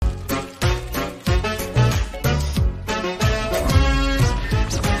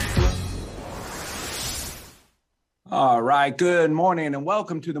All right. Good morning and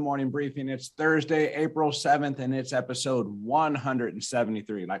welcome to the morning briefing. It's Thursday, April 7th, and it's episode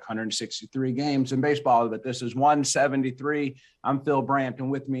 173, like 163 games in baseball, but this is 173. I'm Phil Brandt, and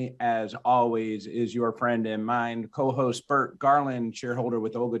with me, as always, is your friend and mine, co-host Burt Garland, shareholder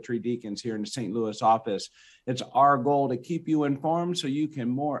with Ogletree Deakins here in the St. Louis office. It's our goal to keep you informed so you can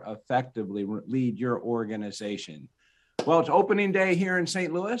more effectively lead your organization. Well, it's opening day here in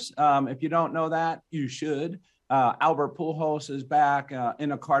St. Louis. If you don't know that, you should. Albert Pujols is back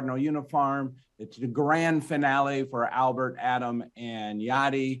in a Cardinal uniform. It's the grand finale for Albert, Adam, and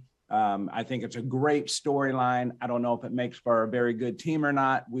Yadi. I think it's a great storyline. I don't know if it makes for a very good team or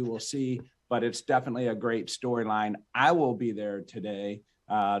not. We will see, but it's definitely a great storyline. I will be there today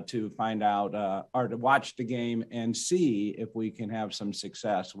to find out or to watch the game and see if we can have some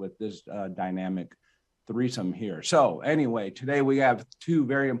success with this dynamic threesome here. So anyway, today we have two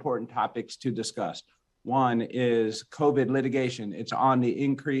very important topics to discuss. One is COVID litigation. It's on the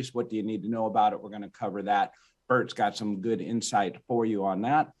increase. What do you need to know about it? We're going to cover that. Burt's got some good insight for you on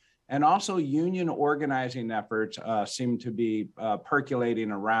that. And also union organizing efforts seem to be percolating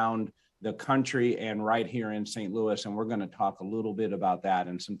around the country and right here in St. Louis. And we're going to talk a little bit about that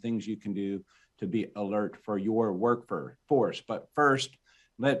and some things you can do to be alert for your workforce. But first,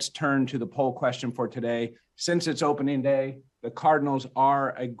 let's turn to the poll question for today. Since it's opening day, the Cardinals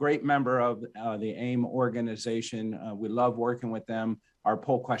are a great member of the AIM organization. We love working with them. Our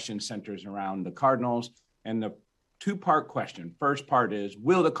poll question centers around the Cardinals. And the two-part question. First part is,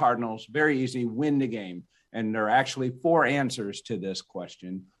 will the Cardinals, very easy, win the game? And there are actually four answers to this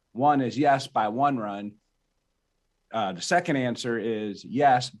question. One is yes, by one run. The second answer is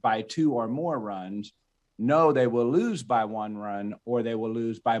yes, by two or more runs. No, they will lose by one run, or they will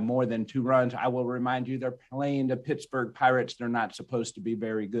lose by more than two runs. I will remind you, they're playing the Pittsburgh Pirates. They're not supposed to be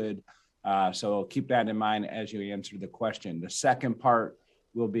very good. So keep that in mind as you answer the question. The second part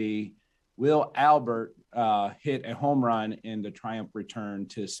will be, will Albert hit a home run in the triumph return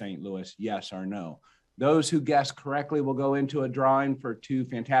to St. Louis? Yes or no? Those who guess correctly will go into a drawing for two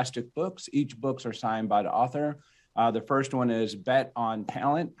fantastic books. Each books are signed by the author. The first one is Bet on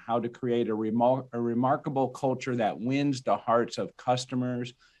Talent, How to Create a Remarkable Culture That Wins the Hearts of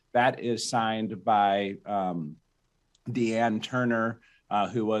Customers. That is signed by Deanne Turner,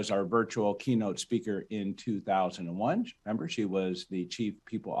 who was our virtual keynote speaker in 2001. Remember, she was the Chief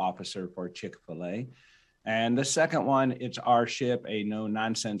People Officer for Chick-fil-A. And the second one, it's Our Ship, A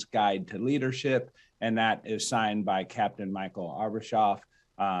No-Nonsense Guide to Leadership. And that is signed by Captain Michael Arbashoff,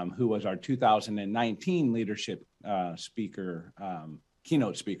 who was our 2019 leadership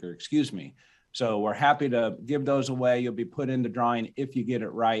keynote speaker, excuse me. So we're happy to give those away. You'll be put in the drawing if you get it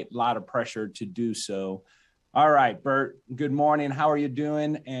right. A lot of pressure to do so. All right, Burt, good morning. How are you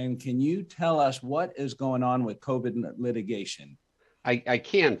doing? And can you tell us what is going on with COVID litigation? I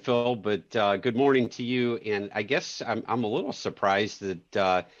can, Phil, but good morning to you. And I guess I'm a little surprised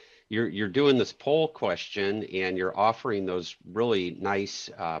that you're doing this poll question and you're offering those really nice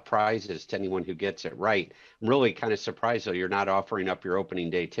prizes to anyone who gets it right. I'm really kind of surprised though you're not offering up your opening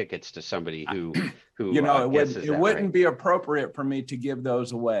day tickets to somebody who it wouldn't be appropriate for me to give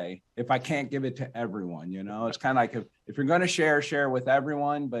those away if I can't give it to everyone. You know, it's kind of like if you're going to share with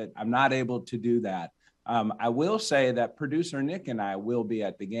everyone, but I'm not able to do that. I will say that producer Nick and I will be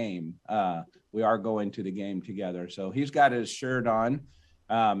at the game. We are going to the game together. So he's got his shirt on.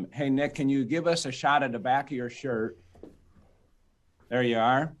 Hey, Nick, can you give us a shot at the back of your shirt? There you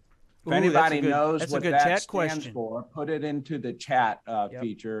are. If anybody knows what that stands for, put it into the chat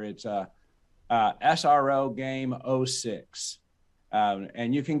feature. It's a SRO game 06.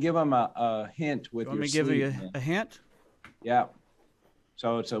 And you can give them a hint with your sleeve. Let me give you a hint? Yeah.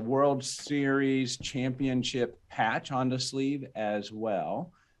 So it's a World Series championship patch on the sleeve as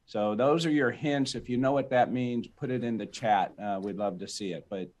well. So those are your hints. If you know what that means, put it in the chat. We'd love to see it.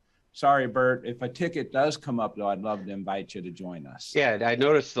 But sorry, Burt, if a ticket does come up, though, I'd love to invite you to join us. Yeah, I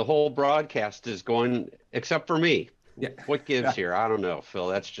noticed the whole broadcast is going, except for me. Yeah. What gives here? I don't know, Phil.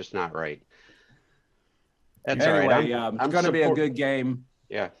 That's just not right. That's anyway, all right. It's going to be a good game.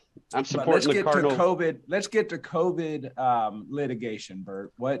 Yeah, I'm supporting the Cardinals. Let's get to COVID litigation,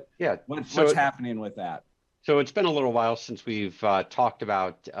 Burt. What's happening with that? So it's been a little while since we've talked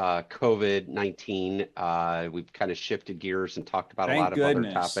about COVID-19. We've kind of shifted gears and talked about a lot of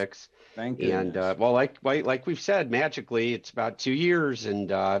other topics. Thank you. And well, like we've said, magically, it's about 2 years, and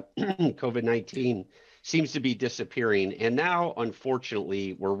COVID-19 seems to be disappearing. And now,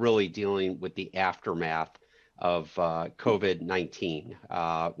 unfortunately, we're really dealing with the aftermath of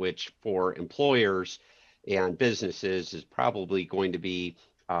COVID-19, which for employers and businesses is probably going to be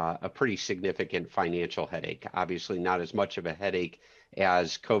a pretty significant financial headache. Obviously, not as much of a headache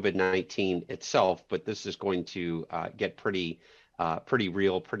as COVID-19 itself, but this is going to get pretty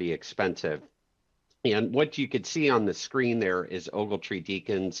real, pretty expensive. And what you could see on the screen there is Ogletree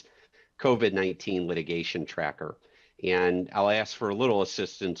Deakins COVID-19 Litigation Tracker. And I'll ask for a little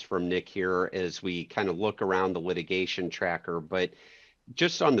assistance from Nick here as we kind of look around the litigation tracker. But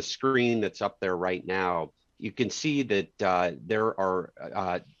just on the screen that's up there right now, you can see that there are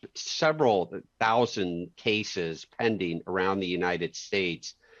several thousand cases pending around the United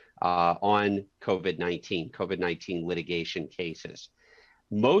States on COVID-19 litigation cases.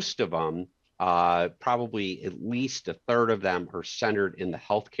 Most of them, probably at least a third of them, are centered in the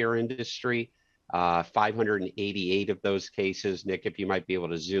healthcare industry. 588 of those cases, Nick, if you might be able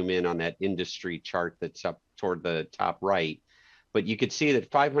to zoom in on that industry chart that's up toward the top right. But you could see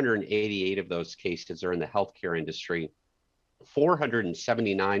that 588 of those cases are in the healthcare industry.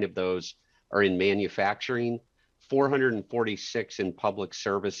 479 of those are in manufacturing, 446 in public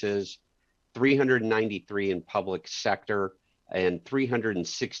services, 393 in public sector, and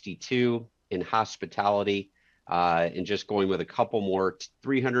 362 in hospitality. And just going with a couple more,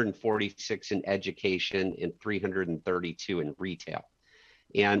 346 in education and 332 in retail.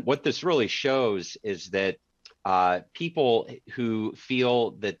 And what this really shows is that people who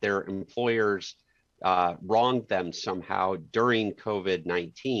feel that their employers wronged them somehow during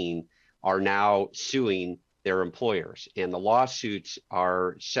COVID-19 are now suing their employers. And the lawsuits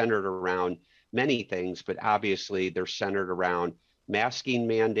are centered around many things, but obviously they're centered around masking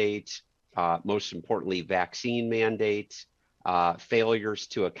mandates, most importantly, vaccine mandates, failures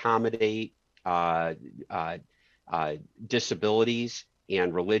to accommodate disabilities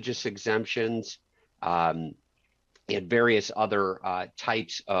and religious exemptions, and various other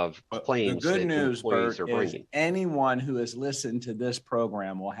types of claims. The good news, Burt, is anyone who has listened to this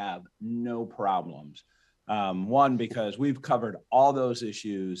program will have no problems. One, because we've covered all those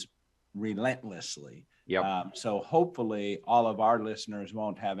issues relentlessly. Yep. So hopefully all of our listeners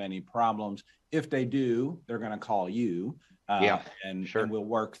won't have any problems. If they do, they're going to call you and we'll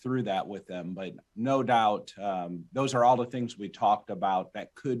work through that with them. But no doubt, those are all the things we talked about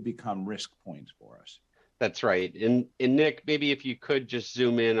that could become risk points for us. That's right. And Nick, maybe if you could just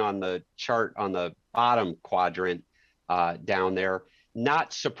zoom in on the chart on the bottom quadrant down there,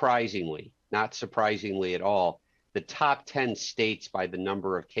 not surprisingly at all, the top 10 states by the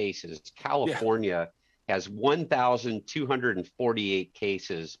number of cases, California has 1,248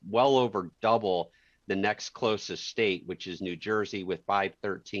 cases, well over double the next closest state, which is New Jersey with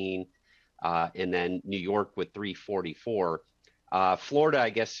 513, and then New York with 344. Florida, I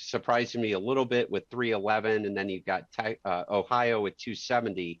guess, surprised me a little bit with 311, and then you've got Ohio with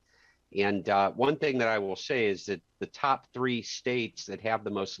 270. And one thing that I will say is that the top three states that have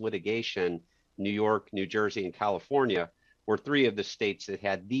the most litigation, New York, New Jersey, and California, were three of the states that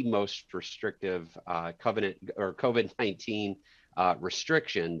had the most restrictive COVID-19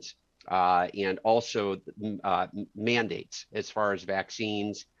 restrictions and also mandates as far as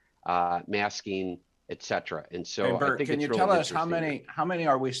vaccines, masking, etc. And so, hey, Burt, I think can you really tell us how many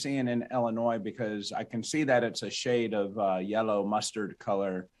are we seeing in Illinois? Because I can see that it's a shade of yellow mustard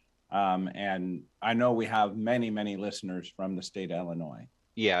color, and I know we have many listeners from the state of Illinois.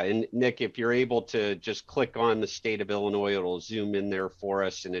 Yeah, and Nick, if you're able to just click on the state of Illinois, it'll zoom in there for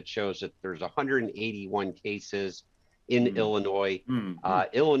us, and it shows that there's 181 cases in Illinois.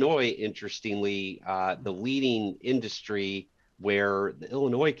 Illinois, interestingly, the leading industry where the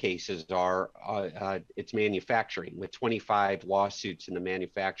Illinois cases are, it's manufacturing, with 25 lawsuits in the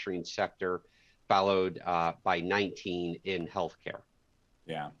manufacturing sector, followed by 19 in healthcare.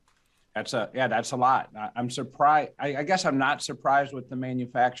 Yeah. That's a lot. I'm surprised. I guess I'm not surprised with the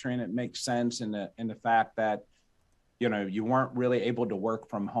manufacturing. It makes sense in the fact that, you weren't really able to work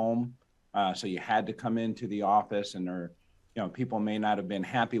from home. So you had to come into the office, and people may not have been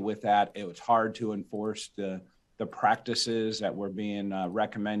happy with that. It was hard to enforce the practices that were being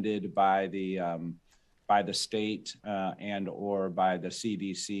recommended by the state and or by the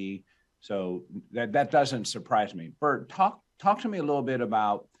CDC. So that doesn't surprise me. Burt, talk to me a little bit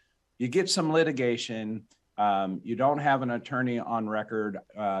about, you get some litigation, you don't have an attorney on record.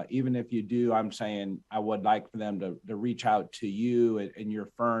 Even if you do, I'm saying I would like for them to reach out to you and your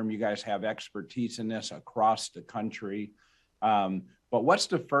firm. You guys have expertise in this across the country. But what's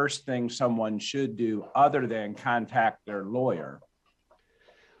the first thing someone should do other than contact their lawyer?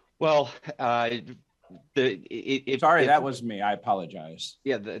 Well, that was me. I apologize.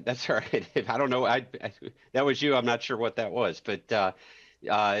 Yeah, that's all right. I don't know. That was you. I'm not sure what that was, but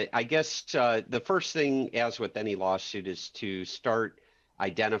I guess the first thing, as with any lawsuit, is to start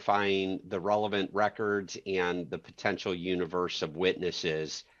identifying the relevant records and the potential universe of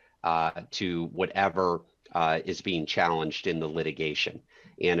witnesses to whatever is being challenged in the litigation.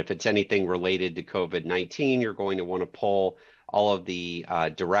 And if it's anything related to COVID-19, you're going to want to pull all of the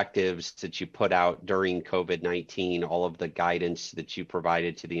directives that you put out during COVID-19, all of the guidance that you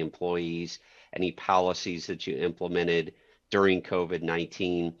provided to the employees, any policies that you implemented during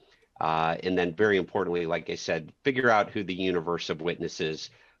COVID-19. And then very importantly, like I said, figure out who the universe of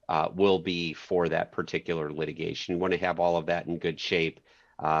witnesses will be for that particular litigation. You want to have all of that in good shape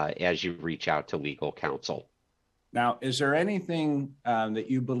as you reach out to legal counsel. Now, is there anything that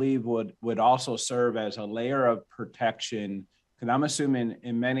you believe would also serve as a layer of protection? Because I'm assuming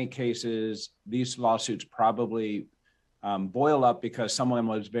in many cases, these lawsuits probably boil up because someone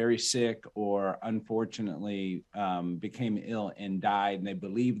was very sick or unfortunately became ill and died, and they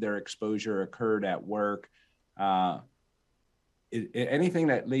believe their exposure occurred at work. Anything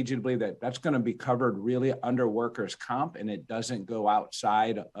that leads you to believe that that's going to be covered really under workers' comp and it doesn't go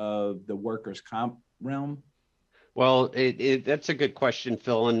outside of the workers' comp realm? Well, that's a good question,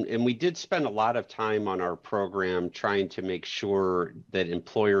 Phil. And we did spend a lot of time on our program trying to make sure that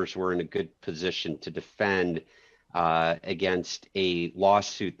employers were in a good position to defend against a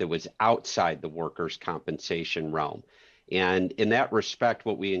lawsuit that was outside the workers' compensation realm. And in that respect,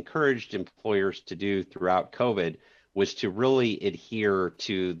 what we encouraged employers to do throughout COVID was to really adhere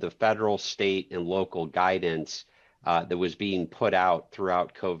to the federal, state, and local guidance that was being put out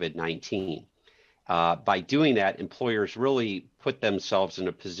throughout COVID-19. By doing that, employers really put themselves in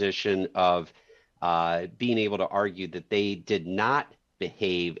a position of being able to argue that they did not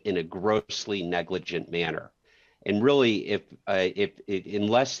behave in a grossly negligent manner. And really,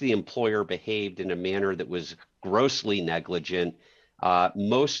 unless the employer behaved in a manner that was grossly negligent,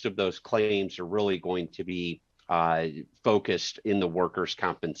 most of those claims are really going to be focused in the workers'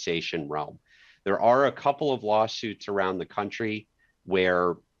 compensation realm. There are a couple of lawsuits around the country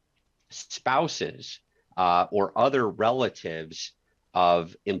where spouses or other relatives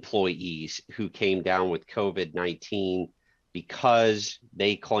of employees who came down with COVID-19 because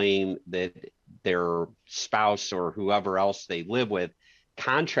they claim that their spouse or whoever else they live with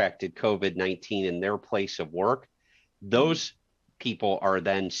contracted COVID-19 in their place of work. Those people are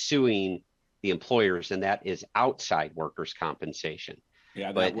then suing the employers, and that is outside workers' compensation.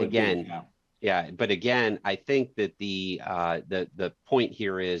 Yeah, but again, but again, I think that the point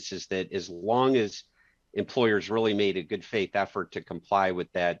here is that as long as employers really made a good faith effort to comply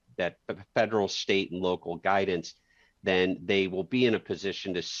with that federal, state, and local guidance, then they will be in a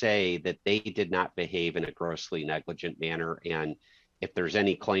position to say that they did not behave in a grossly negligent manner. And if there's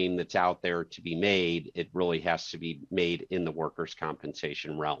any claim that's out there to be made, it really has to be made in the workers'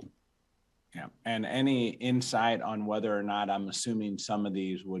 compensation realm. Yeah. And any insight on whether or not, I'm assuming some of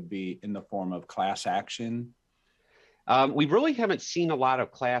these would be in the form of class action? We really haven't seen a lot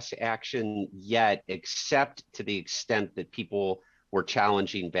of class action yet, except to the extent that people were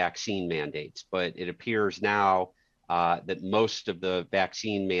challenging vaccine mandates. But it appears now that most of the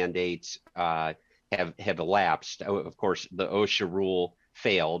vaccine mandates have elapsed. Of course, the OSHA rule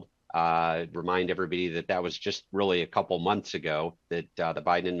failed. Remind everybody that was just really a couple months ago that the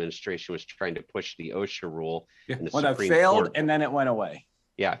Biden administration was trying to push the OSHA rule. Yeah. Well, that failed and then it went away.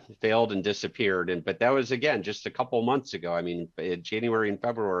 Yeah, failed and disappeared. But that was, again, just a couple months ago. I mean, in January and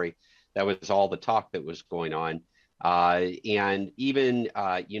February, that was all the talk that was going on. And even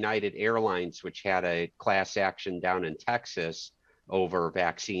United Airlines, which had a class action down in Texas over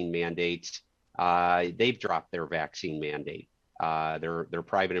vaccine mandates, they've dropped their vaccine mandate. Their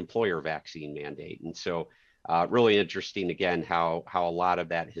private employer vaccine mandate. And so really interesting, again, how a lot of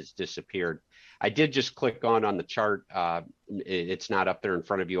that has disappeared. I did just click on the chart. It's not up there in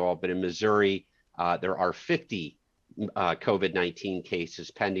front of you all, but in Missouri, there are 50 COVID-19 cases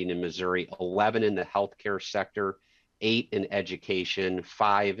pending in Missouri, 11 in the healthcare sector, 8 in education,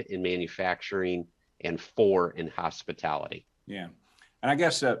 5 in manufacturing, and 4 in hospitality. Yeah. And I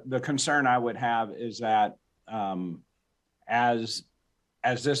guess the concern I would have is that as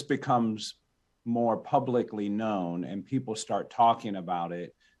this becomes more publicly known and people start talking about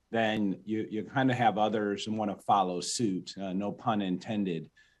it, then you kind of have others and want to follow suit, no pun intended.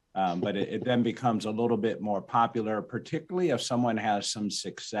 But it then becomes a little bit more popular, particularly if someone has some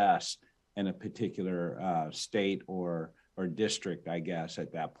success in a particular state or district, I guess,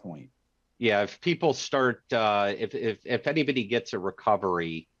 at that point. Yeah, if people start, if anybody gets a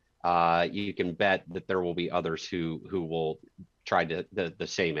recovery, you can bet that there will be others who will try the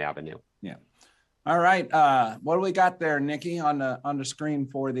same avenue. Yeah. All right. What do we got there, Nikki, on the screen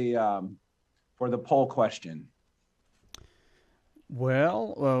for the poll question?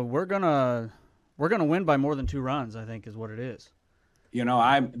 Well, we're gonna win by more than 2 runs, I think, is what it is.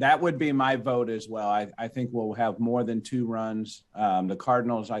 That would be my vote as well. I think we'll have more than 2 runs. The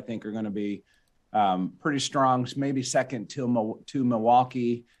Cardinals, I think, are going to be pretty strong, maybe second to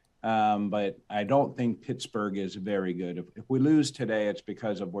Milwaukee. But I don't think Pittsburgh is very good. If we lose today, it's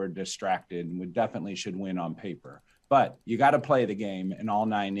because we're distracted, and we definitely should win on paper. But you got to play the game in all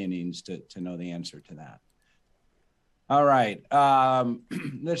 9 innings to know the answer to that. All right.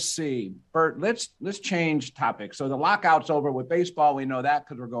 Let's see. Burt, let's change topics. So the lockout's over with baseball. We know that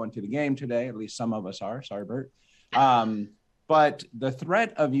because we're going to the game today. At least some of us are. Sorry, Burt. But the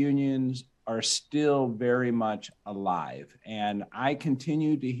threat of unions are still very much alive. And I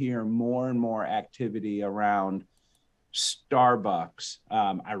continue to hear more and more activity around Starbucks.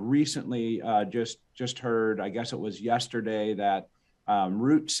 I recently just heard, I guess it was yesterday, that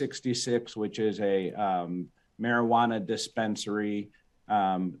Route 66, which is a marijuana dispensary,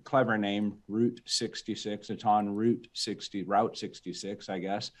 clever name, Route unionize. It's on Route 66, I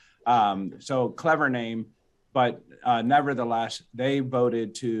guess. So clever name, but nevertheless, they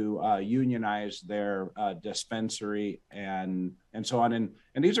voted to unionize their dispensary and so on. And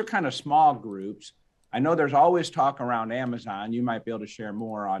these are kind of small groups. I know there's always talk around Amazon. You might be able to share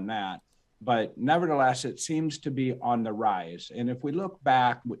more on that. But nevertheless, it seems to be on the rise. And if we look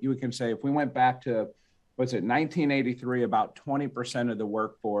back, you can say if we went back to, 1983, about 20% of the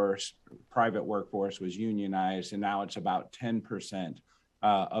workforce, private workforce, was unionized, and now it's about 10%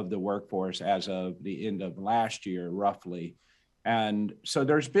 of the workforce as of the end of last year, roughly. And so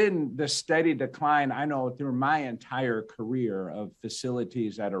there's been this steady decline, I know, through my entire career, of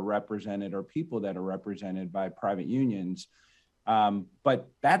facilities that are represented or people that are represented by private unions. But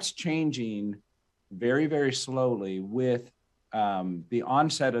that's changing very, very slowly with the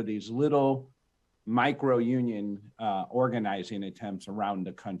onset of these little micro union organizing attempts around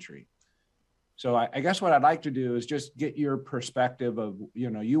the country. So I guess what I'd like to do is just get your perspective of,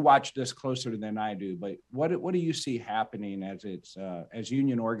 you watch this closer than I do, but what do you see happening as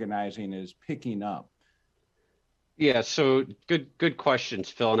union organizing is picking up? Yeah, so good questions,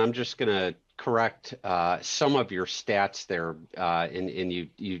 Phil. And I'm just going to correct some of your stats there, and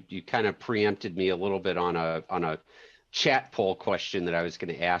you kind of preempted me a little bit on a chat poll question that I was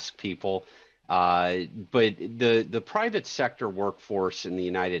going to ask people. But the private sector workforce in the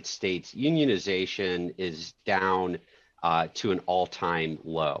United States, unionization is down to an all-time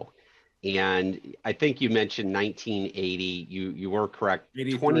low. And I think you mentioned 1980. You were correct.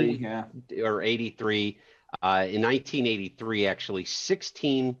 83, yeah. Or 83. In 1983, actually,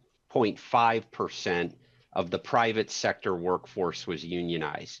 16.5% of the private sector workforce was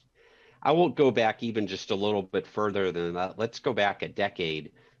unionized. I won't go back even just a little bit further than that. Let's go back a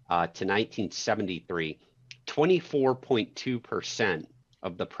decade. To 1973, 24.2%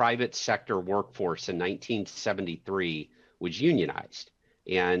 of the private sector workforce in 1973 was unionized.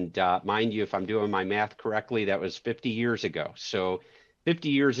 And mind you, if I'm doing my math correctly, that was 50 years ago. So 50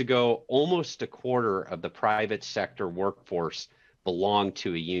 years ago, almost a quarter of the private sector workforce belonged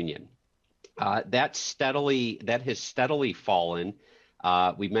to a union. That has steadily fallen.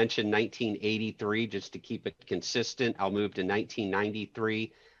 We mentioned 1983 just to keep it consistent. I'll move to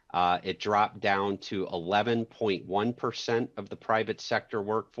 1993. It dropped down to 11.1% of the private sector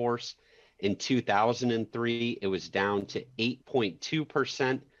workforce. In 2003, it was down to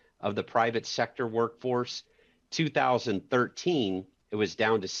 8.2% of the private sector workforce. 2013, it was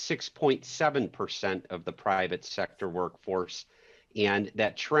down to 6.7% of the private sector workforce. And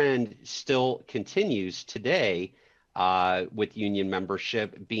that trend still continues today, with union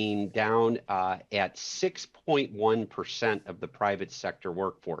membership being down at 6.1% of the private sector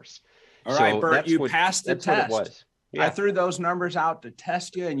workforse. All right, Burt, you passed the test. What it was. Yeah. I threw those numbers out to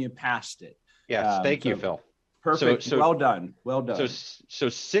test you, and you passed it. Yes, thank you, Phil. Perfect. So, well done. So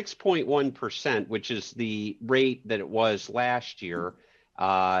 6.1%, which is the rate that it was last year.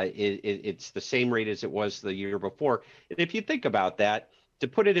 It's the same rate as it was the year before. And if you think about that, to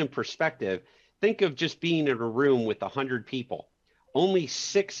put it in perspective, think of just being in a room with 100 people. Only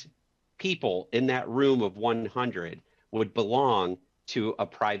 6 people in that room of 100 would belong to a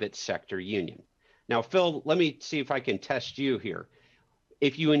private sector union. Now, Phil, let me see if I can test you here.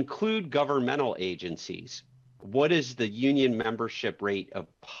 If you include governmental agencies, what is the union membership rate of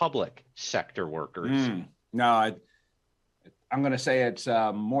public sector workers? No, I'm going to say it's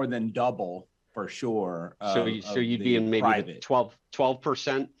more than double for sure. So you'd be in maybe the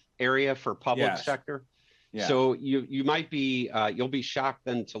 12% area for public sector. Yeah. So you might be, you'll be shocked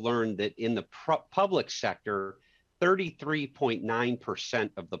then to learn that in the public sector, 33.9%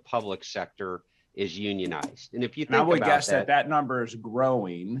 of the public sector is unionized. And if you think I would about guess that number is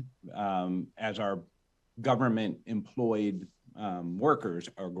growing as our government employed workers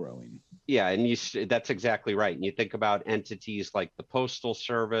are growing. Yeah, and that's exactly right. And you think about entities like the Postal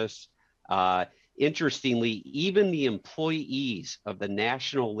Service. Interestingly, even the employees of the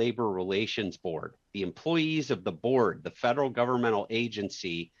National Labor Relations Board, the employees of the board, the federal governmental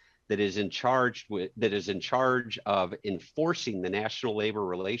agency that is in charge of enforcing the National Labor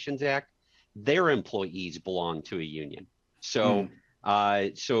Relations Act, their employees belong to a union. So,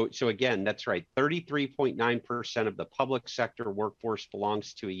 so again, that's right. 33.9% of the public sector workforce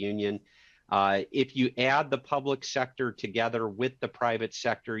belongs to a union. If you add the public sector together with the private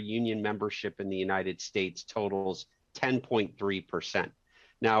sector, union membership in the United States totals 10.3%.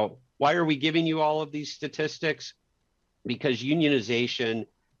 Now, why are we giving you all of these statistics? Because unionization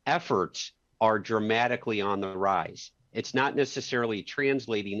efforts are dramatically on the rise. It's not necessarily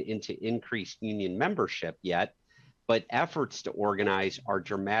translating into increased union membership yet, but efforts to organize are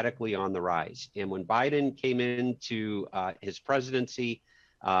dramatically on the rise. And when Biden came into his presidency,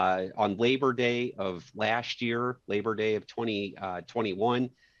 on Labor Day of last year, Labor Day of 2021,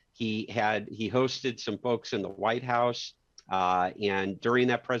 he hosted some folks in the White House. And during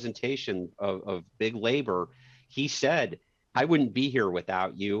that presentation of big labor, he said, I wouldn't be here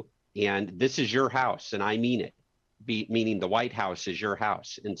without you. And this is your house. And I mean it, meaning the White House is your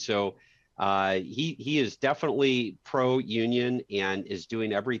house. And so he is definitely pro-union and is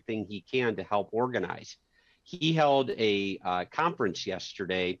doing everything he can to help organize. He held a conference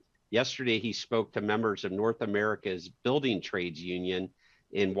yesterday. Yesterday, he spoke to members of North America's Building Trades Union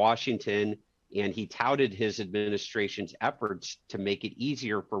in Washington, and he touted his administration's efforts to make it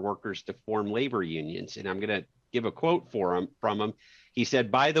easier for workers to form labor unions. And I'm going to give a quote from him. He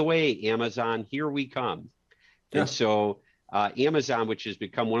said, by the way, Amazon, here we come. Yeah. And so Amazon, which has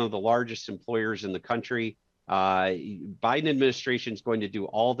become one of the largest employers in the country, Biden administration is going to do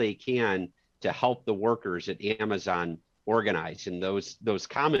all they can to help the workers at Amazon organize. And those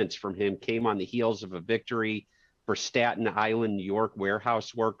comments from him came on the heels of a victory for Staten Island, New York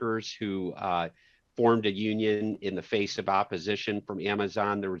warehouse workers who formed a union in the face of opposition from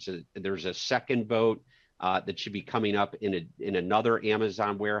Amazon. There's a second vote that should be coming up in another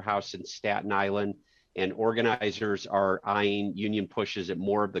Amazon warehouse in Staten Island. And organizers are eyeing union pushes at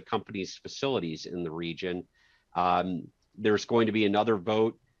more of the company's facilities in the region. There's going to be another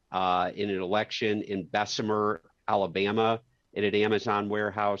vote in an election in Bessemer, Alabama, at an Amazon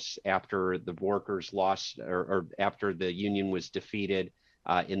warehouse after the workers lost or after the union was defeated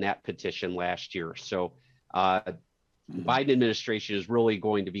in that petition last year. So Biden administration is really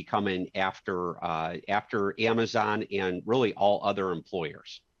going to be coming after Amazon and really all other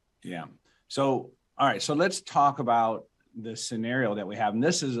employers. Yeah. So, all right. So let's talk about the scenario that we have. And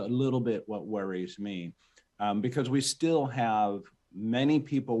this is a little bit what worries me because we still have many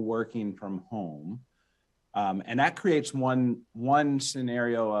people working from home. And that creates one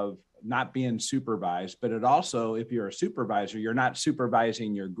scenario of not being supervised, but it also, if you're a supervisor, you're not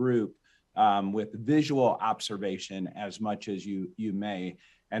supervising your group with visual observation as much as you may.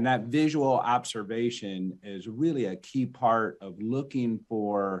 And that visual observation is really a key part of looking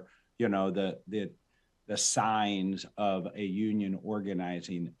for, the signs of a union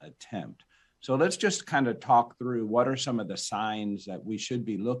organizing attempt. So let's just kind of talk through what are some of the signs that we should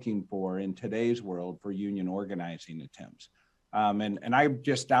be looking for in today's world for union organizing attempts. And I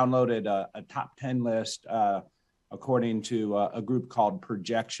just downloaded a top 10 list according to a group called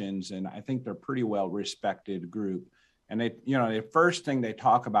Projections, and I think they're pretty well respected group. And the first thing they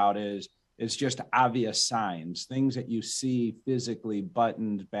talk about is just obvious signs, things that you see physically,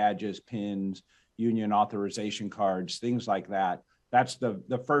 buttons, badges, pins, union authorization cards, things like that. That's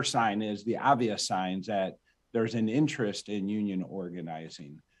the first sign, is the obvious signs that there's an interest in union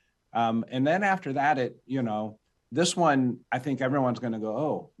organizing. And then after that, this one, I think everyone's going to go,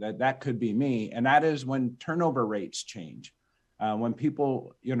 oh, that could be me. And that is when turnover rates change. When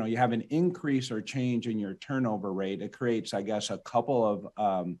people, you have an increase or change in your turnover rate, it creates, I guess, a couple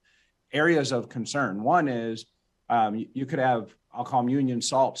of areas of concern. One is you could have, I'll call them union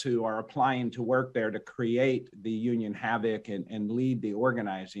salts, who are applying to work there to create the union havoc and lead the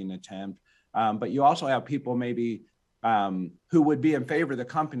organizing attempt. But you also have people maybe who would be in favor of the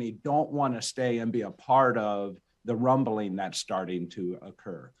company, don't want to stay and be a part of the rumbling that's starting to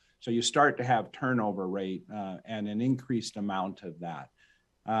occur. So you start to have turnover rate and an increased amount of that.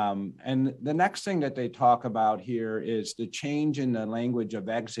 And the next thing that they talk about here is the change in the language of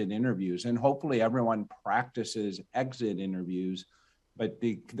exit interviews. And hopefully everyone practices exit interviews, but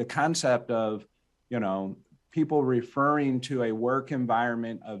the concept of, people referring to a work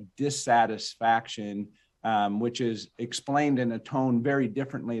environment of dissatisfaction, which is explained in a tone very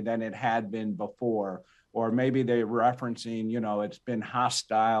differently than it had been before. Or maybe they're referencing, it's been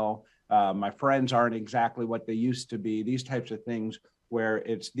hostile. My friends aren't exactly what they used to be. These types of things where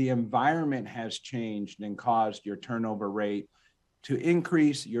it's the environment has changed and caused your turnover rate to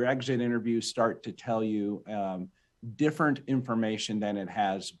increase. Your exit interviews start to tell you different information than it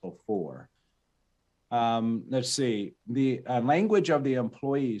has before. Let's see, the language of the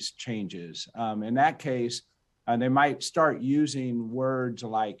employees changes. In that case, they might start using words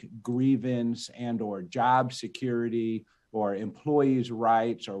like grievance and or job security or employees'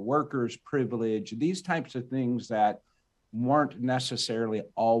 rights or workers' privilege, these types of things that weren't necessarily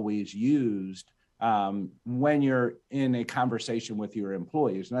always used when you're in a conversation with your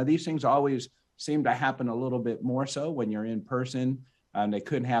employees. Now, these things always seem to happen a little bit more so when you're in person. They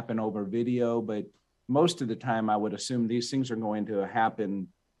couldn't happen over video, but most of the time, I would assume these things are going to happen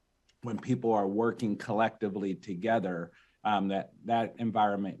when people are working collectively together. That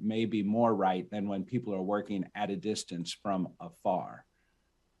environment may be more right than when people are working at a distance from afar.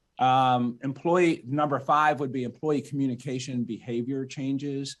 Employee number 5 would be employee communication behavior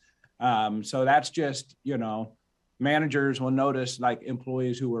changes. So that's just, managers will notice like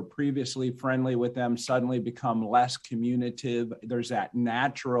employees who were previously friendly with them suddenly become less communicative. There's that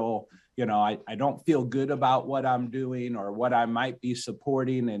natural, I don't feel good about what I'm doing or what I might be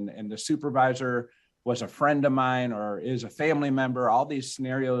supporting. And the supervisor was a friend of mine or is a family member, all these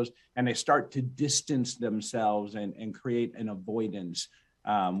scenarios, and they start to distance themselves and create an avoidance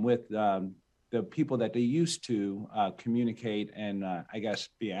with the people that they used to communicate and I guess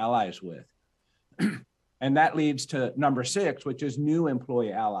be allies with. And that leads to number 6, which is new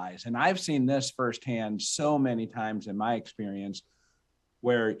employee allies. And I've seen this firsthand so many times in my experience,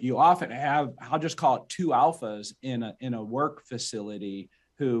 where you often have, I'll just call it 2 alphas in a work facility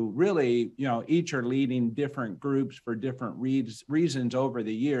who really, each are leading different groups for different reasons over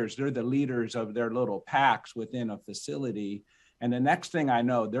the years. They're the leaders of their little packs within a facility. And the next thing I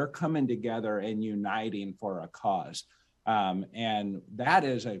know, they're coming together and uniting for a cause. And that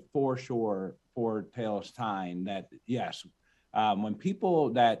is a for sure foretell sign that, yes, when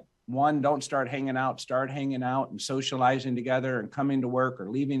people that don't start hanging out and socializing together and coming to work or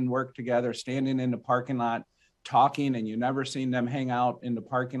leaving work together, standing in the parking lot, talking, and you never seen them hang out in the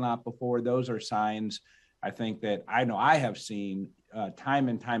parking lot before, those are signs I think that I know I have seen time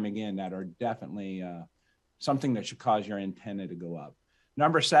and time again that are definitely something that should cause your antenna to go up.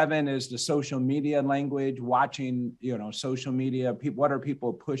 Number 7 is the social media language, watching, social media. What are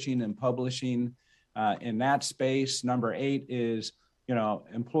people pushing and publishing in that space? Number 8 is,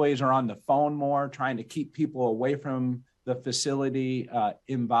 employees are on the phone more, trying to keep people away from the facility,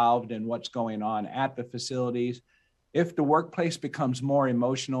 involved in what's going on at the facilities. If the workplace becomes more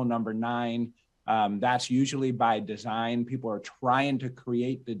emotional, number 9, that's usually by design. People are trying to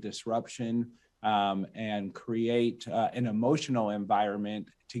create the disruption and create an emotional environment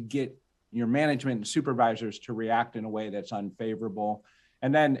to get your management and supervisors to react in a way that's unfavorable.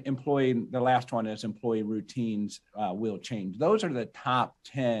 And then the last one is employee routines will change. Those are the top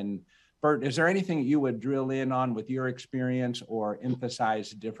 10. Burt, is there anything you would drill in on with your experience or emphasize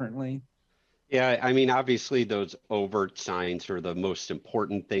differently? Yeah, I mean, obviously those overt signs are the most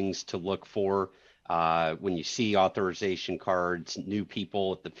important things to look for. When you see authorization cards, new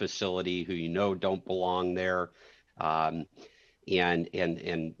people at the facility who don't belong there, and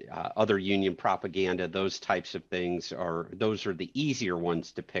other union propaganda, those types of things are the easier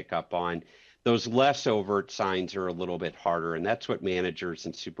ones to pick up on. Those less overt signs are a little bit harder, and that's what managers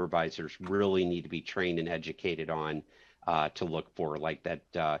and supervisors really need to be trained and educated on to look for, like that,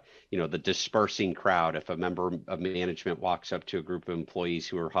 the dispersing crowd. If a member of management walks up to a group of employees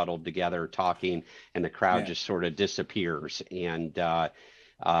who are huddled together talking and the crowd just sort of disappears. And that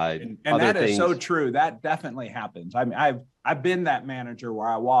is so true. That definitely happens. I mean, I've been that manager where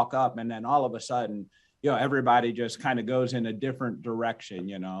I walk up and then all of a sudden, everybody just kind of goes in a different direction.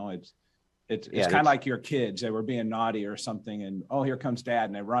 It's kind of like your kids. They were being naughty or something, and here comes dad,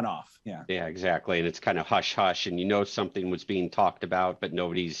 and they run off. Yeah, exactly. And it's kind of hush hush, and something was being talked about, but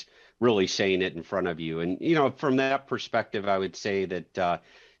nobody's really saying it in front of you. And from that perspective, I would say that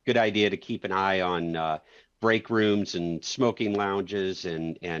good idea to keep an eye on break rooms and smoking lounges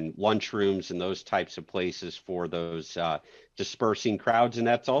and lunch rooms and those types of places for those dispersing crowds. And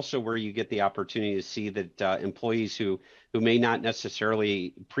that's also where you get the opportunity to see that employees who may not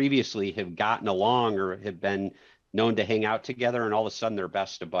necessarily previously have gotten along or have been known to hang out together, and all of a sudden they're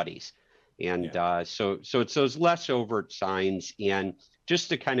best of buddies. And so it's those less overt signs, and just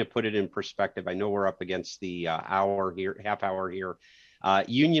to kind of put it in perspective, I know we're up against the half hour here.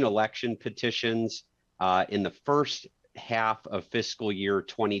 Union election petitions in the first half of fiscal year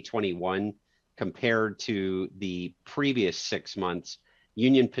 2021 compared to the previous 6 months,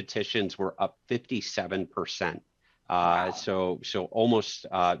 union petitions were up 57%. Wow. So almost,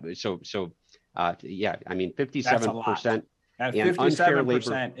 yeah, I mean, 57%. And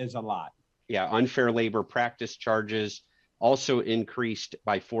 57% is a lot. Yeah, unfair labor practice charges also increased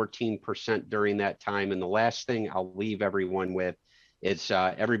by 14% during that time. And the last thing I'll leave everyone with, it's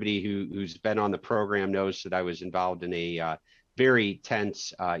everybody who's been on the program knows that I was involved in a very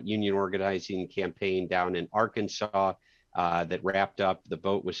tense union organizing campaign down in Arkansas that wrapped up. The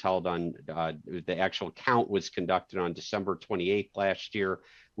vote was held on, the actual count was conducted on December 28th last year.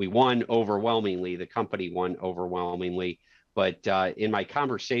 We won overwhelmingly. The company won overwhelmingly. But in my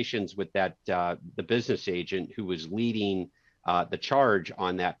conversations with that, the business agent who was leading the charge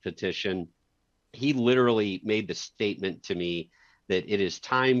on that petition, he literally made the statement to me that it is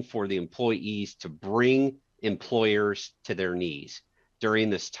time for the employees to bring employers to their knees during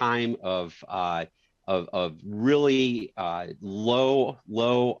this time of really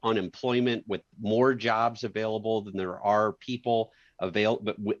low unemployment, with more jobs available than there are people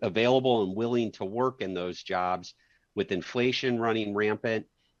available and willing to work in those jobs. With inflation running rampant,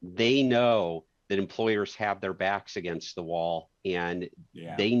 they know that employers have their backs against the wall, and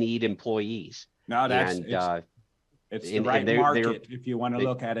they need employees. No, it's the right market if you want to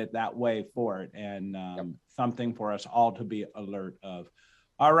look at it that way for it, and something for us all to be alert of.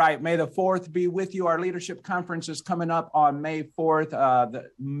 All right, May the 4th be with you. Our leadership conference is coming up on May 4th.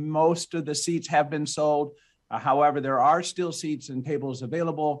 Most of the seats have been sold. However, there are still seats and tables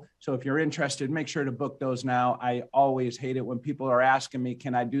available. So if you're interested, make sure to book those now. I always hate it when people are asking me,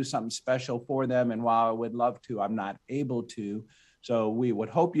 can I do something special for them? And while I would love to, I'm not able to. So we would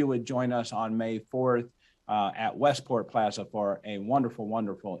hope you would join us on May 4th at Westport Plaza for a wonderful,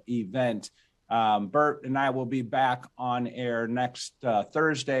 wonderful event. Burt and I will be back on air next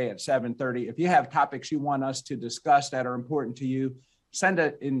Thursday at 7:30. If you have topics you want us to discuss that are important to you, send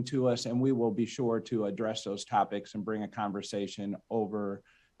it in to us, and we will be sure to address those topics and bring a conversation over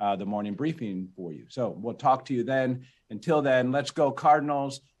the morning briefing for you. So we'll talk to you then. Until then, let's go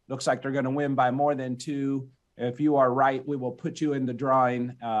Cardinals. Looks like they're going to win by more than 2. If you are right, we will put you in the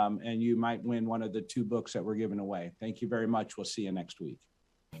drawing, and you might win one of the 2 books that we're giving away. Thank you very much. We'll see you next week.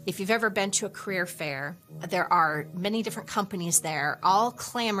 If you've ever been to a career fair, there are many different companies there, all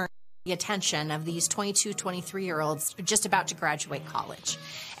clamoring the attention of these 22, 23-year-olds just about to graduate college.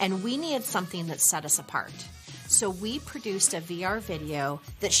 And we needed something that set us apart. So we produced a VR video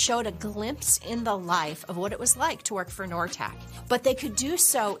that showed a glimpse in the life of what it was like to work for Nortec. But they could do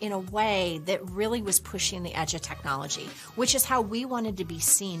so in a way that really was pushing the edge of technology, which is how we wanted to be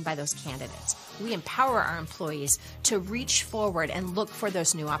seen by those candidates. We empower our employees to reach forward and look for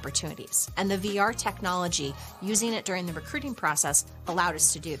those new opportunities. And the VR technology, using it during the recruiting process, allowed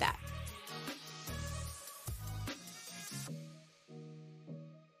us to do that.